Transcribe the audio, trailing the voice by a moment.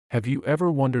Have you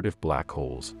ever wondered if black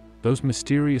holes, those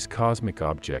mysterious cosmic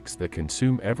objects that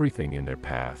consume everything in their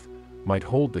path, might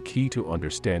hold the key to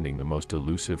understanding the most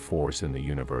elusive force in the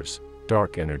universe,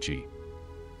 dark energy?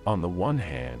 On the one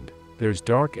hand, there's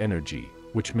dark energy,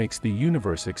 which makes the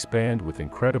universe expand with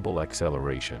incredible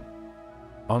acceleration.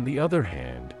 On the other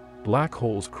hand, black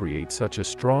holes create such a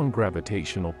strong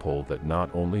gravitational pull that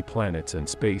not only planets and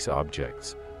space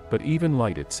objects, but even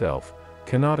light itself,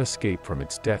 cannot escape from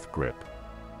its death grip.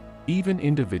 Even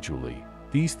individually,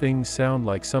 these things sound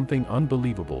like something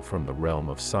unbelievable from the realm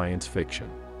of science fiction.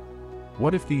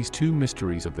 What if these two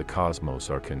mysteries of the cosmos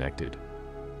are connected?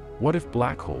 What if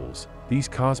black holes, these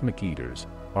cosmic eaters,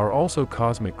 are also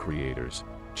cosmic creators,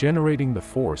 generating the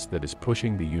force that is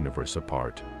pushing the universe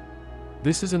apart?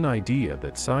 This is an idea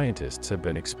that scientists have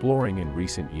been exploring in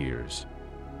recent years.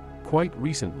 Quite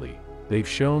recently, they've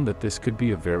shown that this could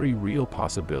be a very real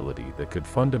possibility that could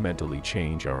fundamentally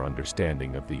change our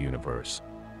understanding of the universe.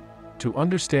 To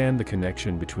understand the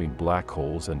connection between black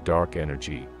holes and dark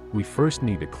energy, we first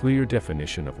need a clear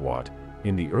definition of what,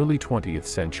 in the early 20th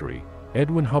century,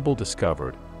 Edwin Hubble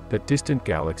discovered: that distant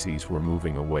galaxies were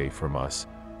moving away from us,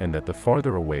 and that the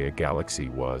farther away a galaxy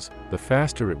was, the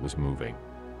faster it was moving.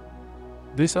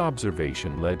 This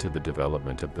observation led to the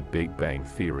development of the Big Bang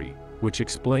theory, which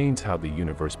explains how the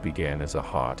universe began as a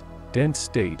hot, dense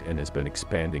state and has been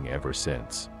expanding ever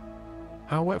since.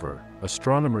 However,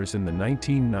 astronomers in the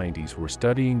 1990s were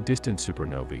studying distant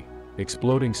supernovae,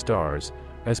 exploding stars,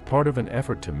 as part of an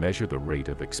effort to measure the rate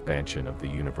of expansion of the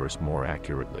universe more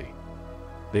accurately.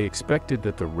 They expected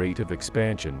that the rate of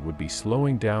expansion would be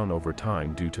slowing down over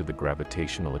time due to the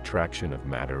gravitational attraction of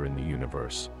matter in the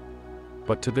universe.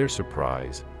 But to their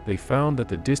surprise, they found that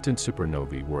the distant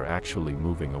supernovae were actually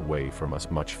moving away from us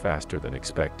much faster than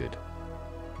expected.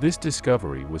 This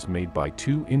discovery was made by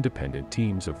two independent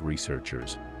teams of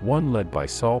researchers, one led by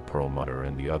Saul Perlmutter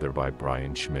and the other by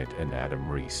Brian Schmidt and Adam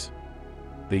Rees.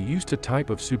 They used a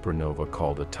type of supernova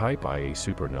called a Type Ia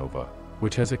supernova,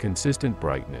 which has a consistent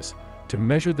brightness, to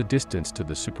measure the distance to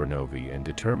the supernovae and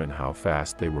determine how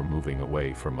fast they were moving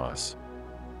away from us.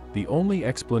 The only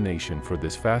explanation for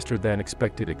this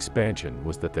faster-than-expected expansion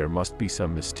was that there must be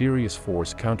some mysterious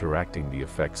force counteracting the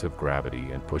effects of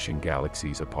gravity and pushing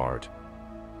galaxies apart.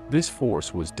 This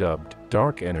force was dubbed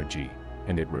dark energy,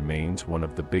 and it remains one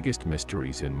of the biggest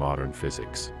mysteries in modern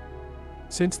physics.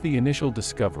 Since the initial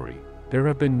discovery, there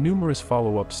have been numerous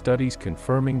follow-up studies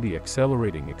confirming the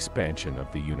accelerating expansion of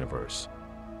the universe.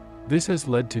 This has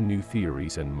led to new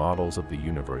theories and models of the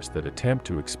universe that attempt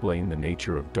to explain the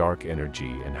nature of dark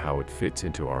energy and how it fits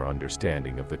into our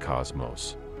understanding of the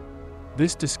cosmos.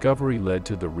 This discovery led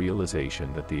to the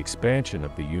realization that the expansion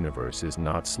of the universe is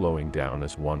not slowing down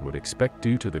as one would expect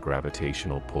due to the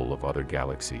gravitational pull of other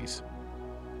galaxies.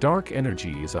 Dark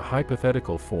energy is a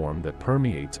hypothetical form that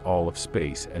permeates all of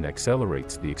space and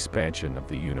accelerates the expansion of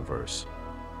the universe.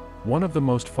 One of the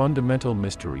most fundamental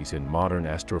mysteries in modern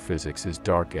astrophysics is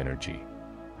dark energy.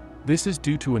 This is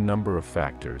due to a number of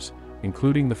factors,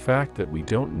 including the fact that we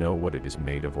don't know what it is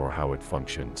made of or how it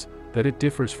functions, that it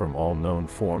differs from all known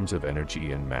forms of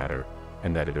energy and matter,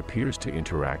 and that it appears to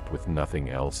interact with nothing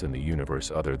else in the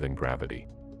universe other than gravity.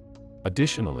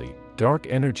 Additionally, dark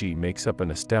energy makes up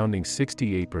an astounding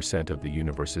 68% of the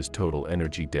universe's total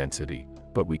energy density,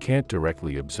 but we can't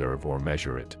directly observe or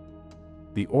measure it.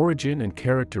 The origin and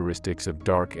characteristics of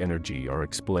dark energy are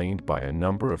explained by a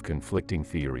number of conflicting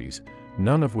theories,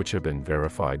 none of which have been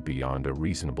verified beyond a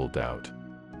reasonable doubt.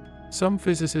 Some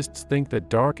physicists think that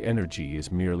dark energy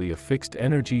is merely a fixed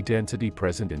energy density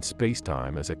present in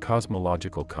spacetime as a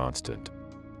cosmological constant.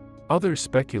 Others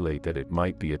speculate that it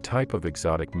might be a type of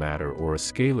exotic matter or a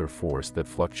scalar force that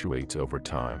fluctuates over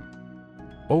time.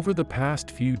 Over the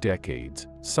past few decades,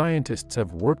 scientists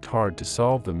have worked hard to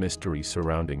solve the mystery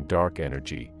surrounding dark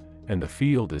energy, and the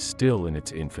field is still in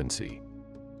its infancy.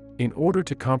 In order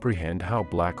to comprehend how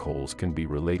black holes can be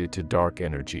related to dark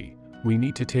energy, we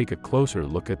need to take a closer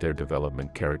look at their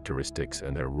development characteristics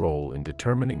and their role in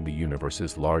determining the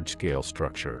universe's large-scale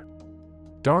structure.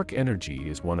 Dark energy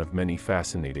is one of many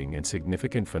fascinating and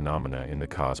significant phenomena in the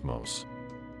cosmos.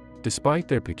 Despite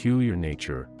their peculiar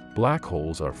nature, black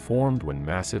holes are formed when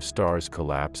massive stars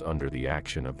collapse under the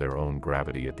action of their own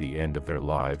gravity at the end of their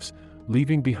lives,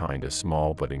 leaving behind a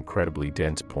small but incredibly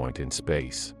dense point in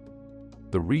space.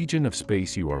 The region of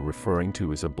space you are referring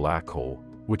to is a black hole,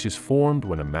 which is formed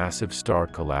when a massive star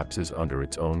collapses under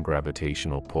its own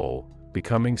gravitational pull,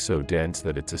 becoming so dense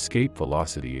that its escape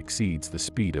velocity exceeds the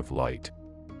speed of light.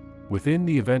 Within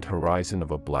the event horizon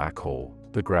of a black hole,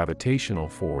 the gravitational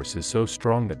force is so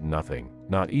strong that nothing,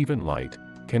 not even light,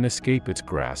 can escape its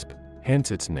grasp,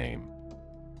 hence its name.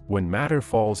 When matter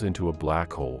falls into a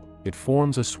black hole, it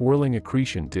forms a swirling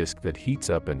accretion disk that heats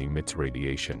up and emits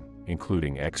radiation,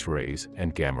 including X-rays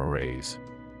and gamma rays.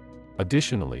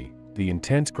 Additionally, the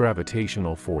intense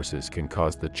gravitational forces can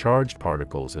cause the charged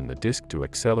particles in the disk to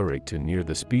accelerate to near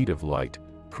the speed of light,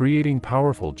 creating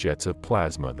powerful jets of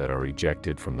plasma that are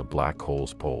ejected from the black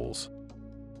hole's poles.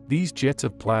 These jets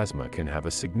of plasma can have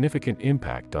a significant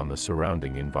impact on the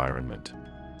surrounding environment.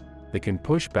 They can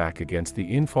push back against the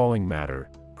infalling matter,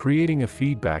 creating a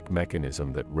feedback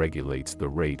mechanism that regulates the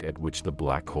rate at which the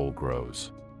black hole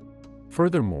grows.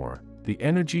 Furthermore, the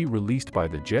energy released by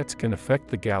the jets can affect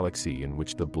the galaxy in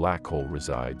which the black hole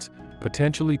resides,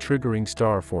 potentially triggering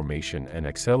star formation and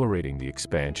accelerating the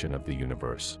expansion of the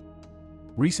universe.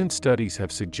 Recent studies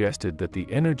have suggested that the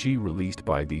energy released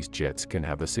by these jets can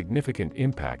have a significant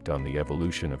impact on the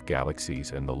evolution of galaxies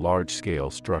and the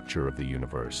large-scale structure of the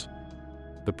universe.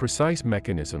 The precise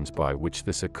mechanisms by which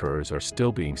this occurs are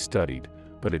still being studied,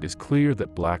 but it is clear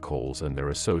that black holes and their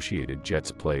associated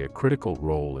jets play a critical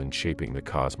role in shaping the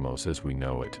cosmos as we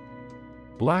know it.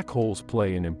 Black holes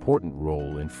play an important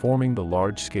role in forming the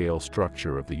large-scale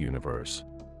structure of the universe.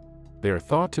 They are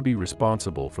thought to be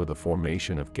responsible for the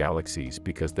formation of galaxies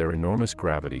because their enormous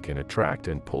gravity can attract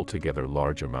and pull together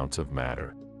large amounts of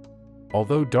matter.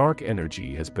 Although dark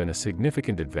energy has been a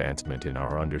significant advancement in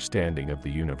our understanding of the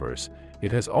universe,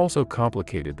 it has also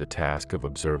complicated the task of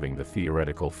observing the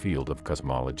theoretical field of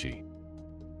cosmology.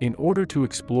 In order to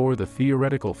explore the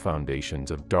theoretical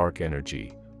foundations of dark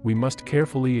energy, we must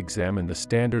carefully examine the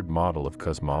standard model of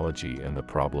cosmology and the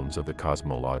problems of the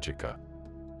cosmologica.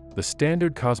 The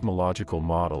standard cosmological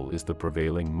model is the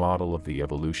prevailing model of the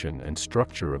evolution and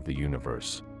structure of the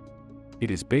universe. It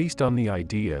is based on the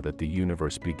idea that the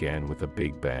universe began with a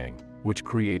Big Bang, which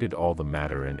created all the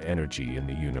matter and energy in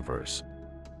the universe.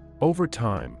 Over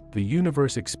time, the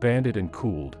universe expanded and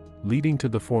cooled, leading to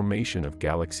the formation of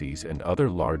galaxies and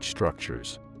other large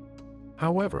structures.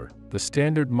 However, the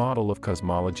standard model of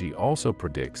cosmology also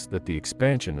predicts that the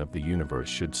expansion of the universe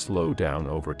should slow down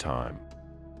over time.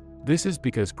 This is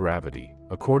because gravity,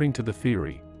 according to the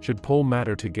theory, should pull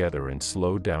matter together and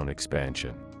slow down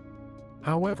expansion.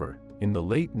 However, in the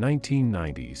late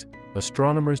 1990s,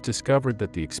 astronomers discovered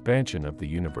that the expansion of the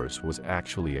universe was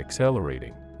actually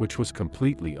accelerating, which was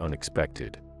completely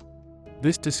unexpected.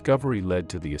 This discovery led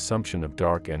to the assumption of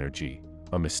dark energy,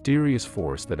 a mysterious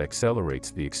force that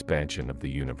accelerates the expansion of the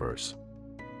universe.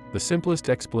 The simplest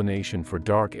explanation for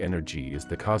dark energy is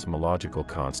the cosmological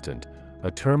constant, a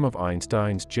term of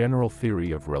Einstein's general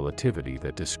theory of relativity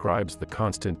that describes the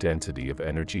constant density of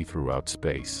energy throughout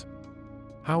space.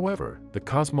 However, the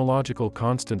cosmological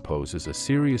constant poses a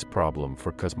serious problem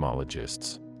for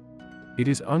cosmologists. It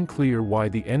is unclear why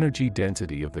the energy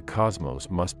density of the cosmos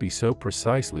must be so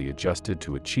precisely adjusted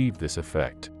to achieve this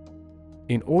effect.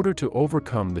 In order to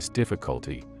overcome this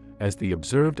difficulty, as the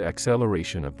observed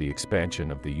acceleration of the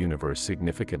expansion of the universe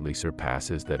significantly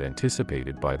surpasses that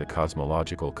anticipated by the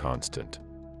cosmological constant,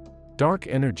 dark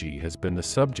energy has been the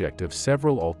subject of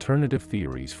several alternative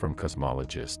theories from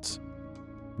cosmologists.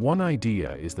 One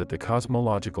idea is that the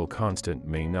cosmological constant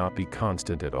may not be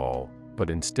constant at all, but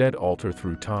instead alter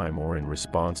through time or in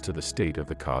response to the state of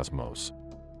the cosmos.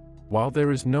 While there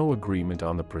is no agreement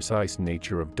on the precise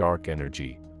nature of dark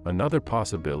energy, another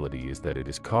possibility is that it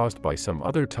is caused by some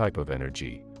other type of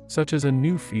energy, such as a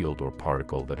new field or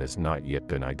particle that has not yet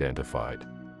been identified.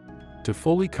 To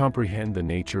fully comprehend the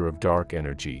nature of dark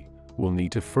energy, we'll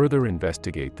need to further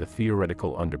investigate the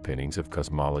theoretical underpinnings of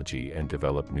cosmology and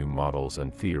develop new models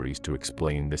and theories to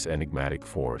explain this enigmatic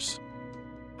force.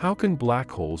 How can black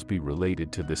holes be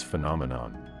related to this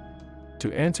phenomenon?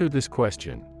 To answer this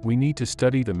question, we need to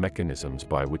study the mechanisms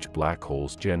by which black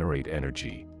holes generate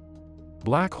energy.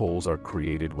 Black holes are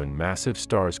created when massive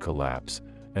stars collapse,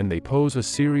 and they pose a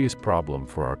serious problem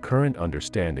for our current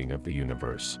understanding of the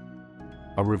universe.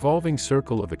 A revolving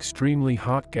circle of extremely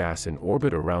hot gas in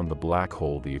orbit around the black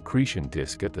hole, the accretion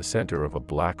disk at the center of a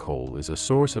black hole, is a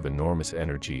source of enormous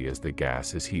energy as the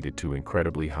gas is heated to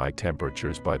incredibly high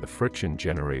temperatures by the friction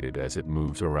generated as it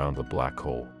moves around the black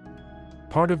hole.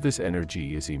 Part of this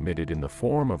energy is emitted in the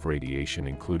form of radiation,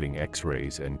 including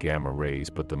X-rays and gamma rays,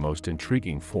 but the most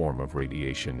intriguing form of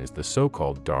radiation is the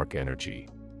so-called dark energy.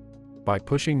 By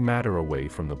pushing matter away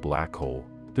from the black hole,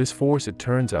 it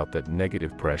turns out that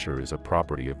negative pressure is a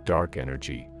property of dark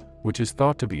energy, which is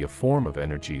thought to be a form of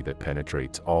energy that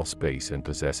penetrates all space and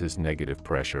possesses negative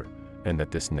pressure, and that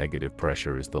this negative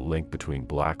pressure is the link between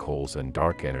black holes and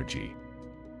dark energy.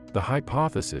 The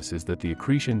hypothesis is that the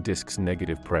accretion disk's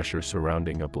negative pressure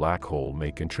surrounding a black hole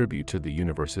may contribute to the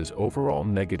universe's overall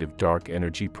negative dark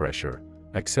energy pressure,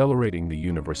 accelerating the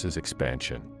universe's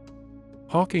expansion.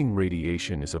 Hawking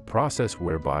radiation is a process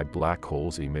whereby black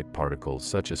holes emit particles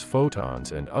such as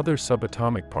photons and other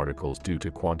subatomic particles due to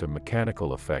quantum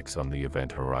mechanical effects on the event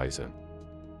horizon.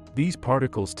 These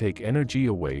particles take energy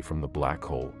away from the black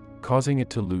hole, causing it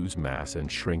to lose mass and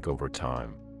shrink over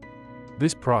time.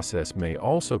 This process may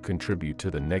also contribute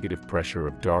to the negative pressure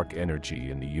of dark energy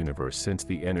in the universe, since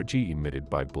the energy emitted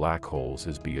by black holes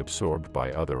is being absorbed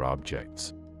by other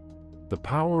objects. The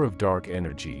power of dark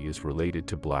energy is related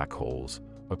to black holes,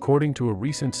 according to a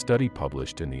recent study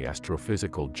published in the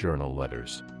astrophysical journal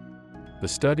Letters. The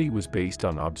study was based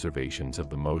on observations of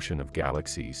the motion of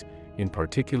galaxies, in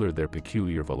particular their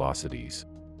peculiar velocities.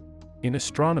 In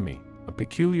astronomy, a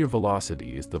peculiar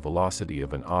velocity is the velocity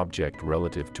of an object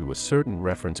relative to a certain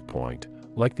reference point,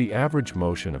 like the average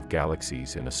motion of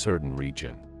galaxies in a certain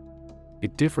region.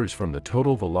 It differs from the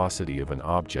total velocity of an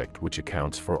object, which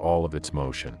accounts for all of its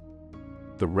motion.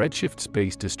 The redshift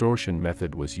space distortion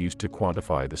method was used to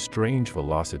quantify the strange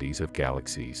velocities of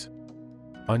galaxies.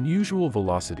 Unusual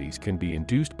velocities can be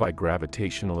induced by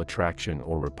gravitational attraction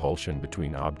or repulsion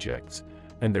between objects,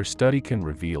 and their study can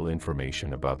reveal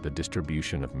information about the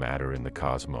distribution of matter in the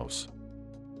cosmos.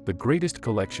 The greatest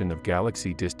collection of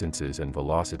galaxy distances and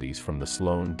velocities from the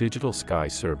Sloan Digital Sky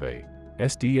Survey,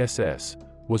 SDSS,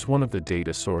 was one of the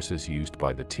data sources used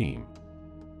by the team.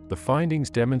 The findings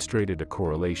demonstrated a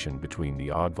correlation between the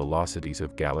odd velocities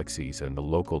of galaxies and the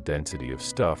local density of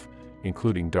stuff,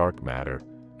 including dark matter,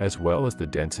 as well as the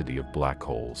density of black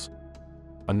holes.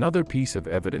 Another piece of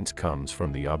evidence comes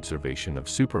from the observation of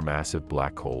supermassive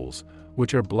black holes,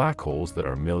 which are black holes that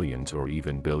are millions or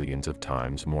even billions of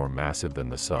times more massive than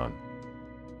the Sun.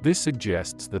 This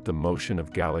suggests that the motion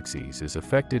of galaxies is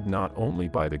affected not only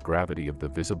by the gravity of the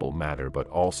visible matter but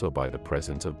also by the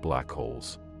presence of black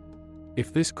holes.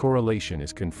 If this correlation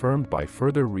is confirmed by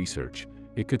further research,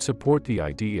 it could support the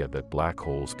idea that black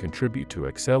holes contribute to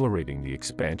accelerating the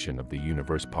expansion of the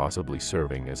universe, possibly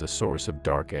serving as a source of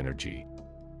dark energy.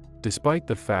 Despite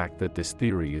the fact that this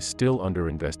theory is still under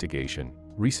investigation,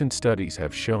 recent studies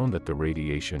have shown that the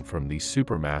radiation from these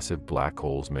supermassive black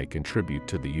holes may contribute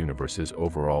to the universe's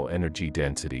overall energy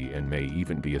density and may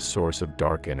even be a source of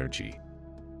dark energy.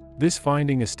 This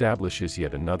finding establishes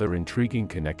yet another intriguing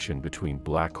connection between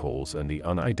black holes and the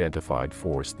unidentified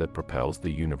force that propels the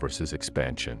universe's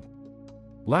expansion.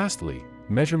 Lastly,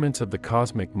 measurements of the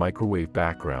cosmic microwave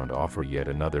background offer yet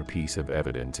another piece of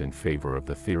evidence in favor of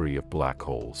the theory of black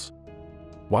holes.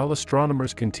 While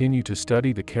astronomers continue to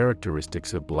study the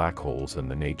characteristics of black holes and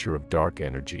the nature of dark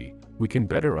energy, we can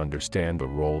better understand the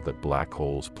role that black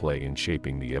holes play in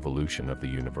shaping the evolution of the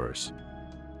universe.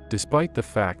 Despite the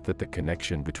fact that the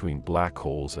connection between black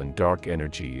holes and dark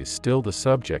energy is still the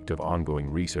subject of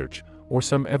ongoing research, or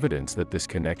some evidence that this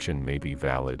connection may be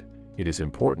valid, it is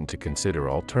important to consider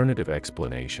alternative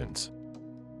explanations.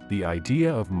 The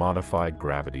idea of modified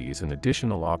gravity is an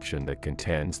additional option that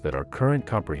contends that our current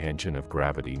comprehension of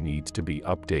gravity needs to be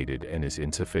updated and is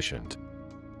insufficient.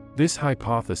 This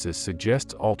hypothesis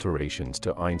suggests alterations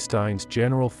to Einstein's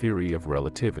general theory of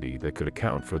relativity that could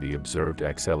account for the observed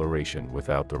acceleration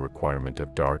without the requirement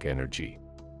of dark energy.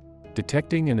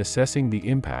 Detecting and assessing the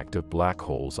impact of black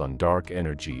holes on dark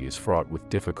energy is fraught with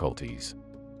difficulties.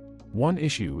 One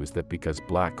issue is that because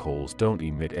black holes don't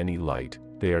emit any light,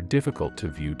 they are difficult to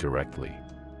view directly.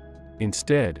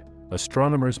 Instead,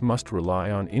 astronomers must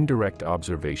rely on indirect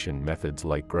observation methods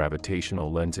like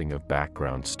gravitational lensing of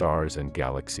background stars and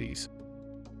galaxies.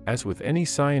 As with any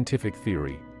scientific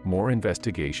theory, more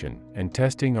investigation and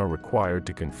testing are required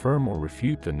to confirm or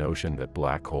refute the notion that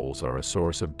black holes are a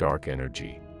source of dark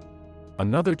energy.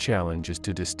 Another challenge is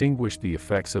to distinguish the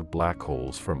effects of black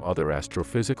holes from other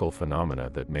astrophysical phenomena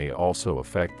that may also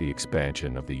affect the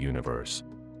expansion of the universe.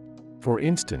 For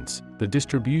instance, the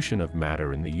distribution of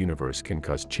matter in the universe can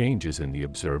cause changes in the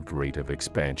observed rate of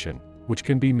expansion, which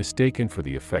can be mistaken for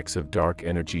the effects of dark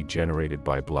energy generated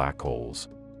by black holes.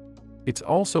 It's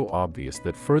also obvious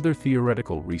that further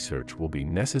theoretical research will be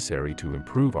necessary to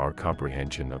improve our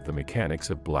comprehension of the mechanics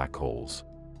of black holes.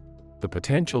 The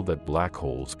potential that black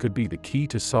holes could be the key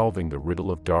to solving the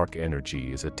riddle of dark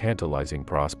energy is a tantalizing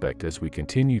prospect as we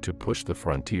continue to push the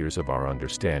frontiers of our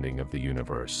understanding of the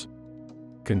universe.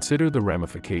 Consider the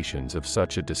ramifications of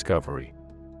such a discovery.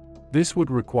 This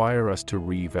would require us to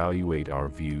reevaluate our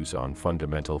views on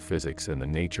fundamental physics and the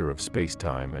nature of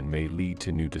spacetime, and may lead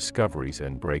to new discoveries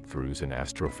and breakthroughs in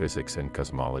astrophysics and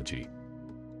cosmology.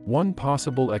 One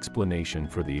possible explanation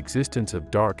for the existence of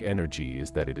dark energy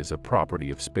is that it is a property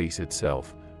of space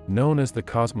itself, known as the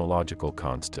cosmological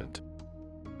constant.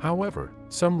 However,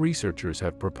 some researchers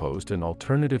have proposed an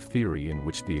alternative theory in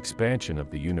which the expansion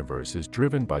of the universe is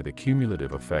driven by the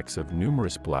cumulative effects of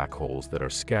numerous black holes that are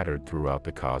scattered throughout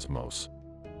the cosmos.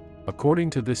 According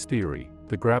to this theory,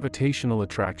 the gravitational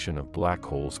attraction of black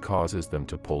holes causes them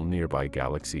to pull nearby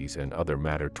galaxies and other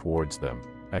matter towards them,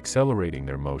 accelerating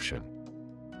their motion.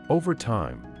 Over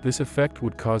time, this effect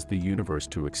would cause the universe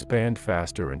to expand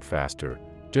faster and faster,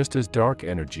 just as dark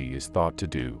energy is thought to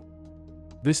do.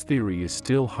 This theory is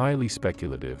still highly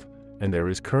speculative, and there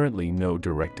is currently no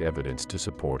direct evidence to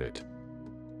support it.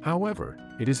 However,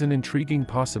 it is an intriguing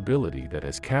possibility that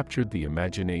has captured the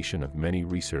imagination of many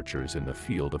researchers in the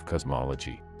field of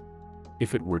cosmology.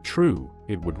 If it were true,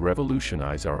 it would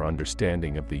revolutionize our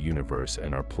understanding of the universe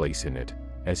and our place in it,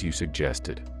 as you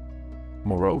suggested.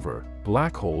 Moreover,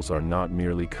 black holes are not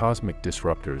merely cosmic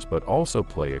disruptors but also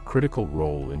play a critical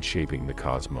role in shaping the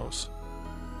cosmos.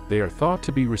 They are thought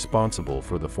to be responsible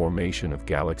for the formation of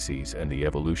galaxies and the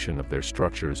evolution of their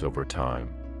structures over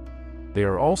time. They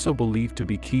are also believed to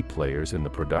be key players in the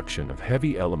production of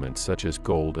heavy elements such as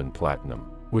gold and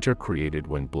platinum, which are created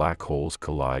when black holes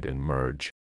collide and merge,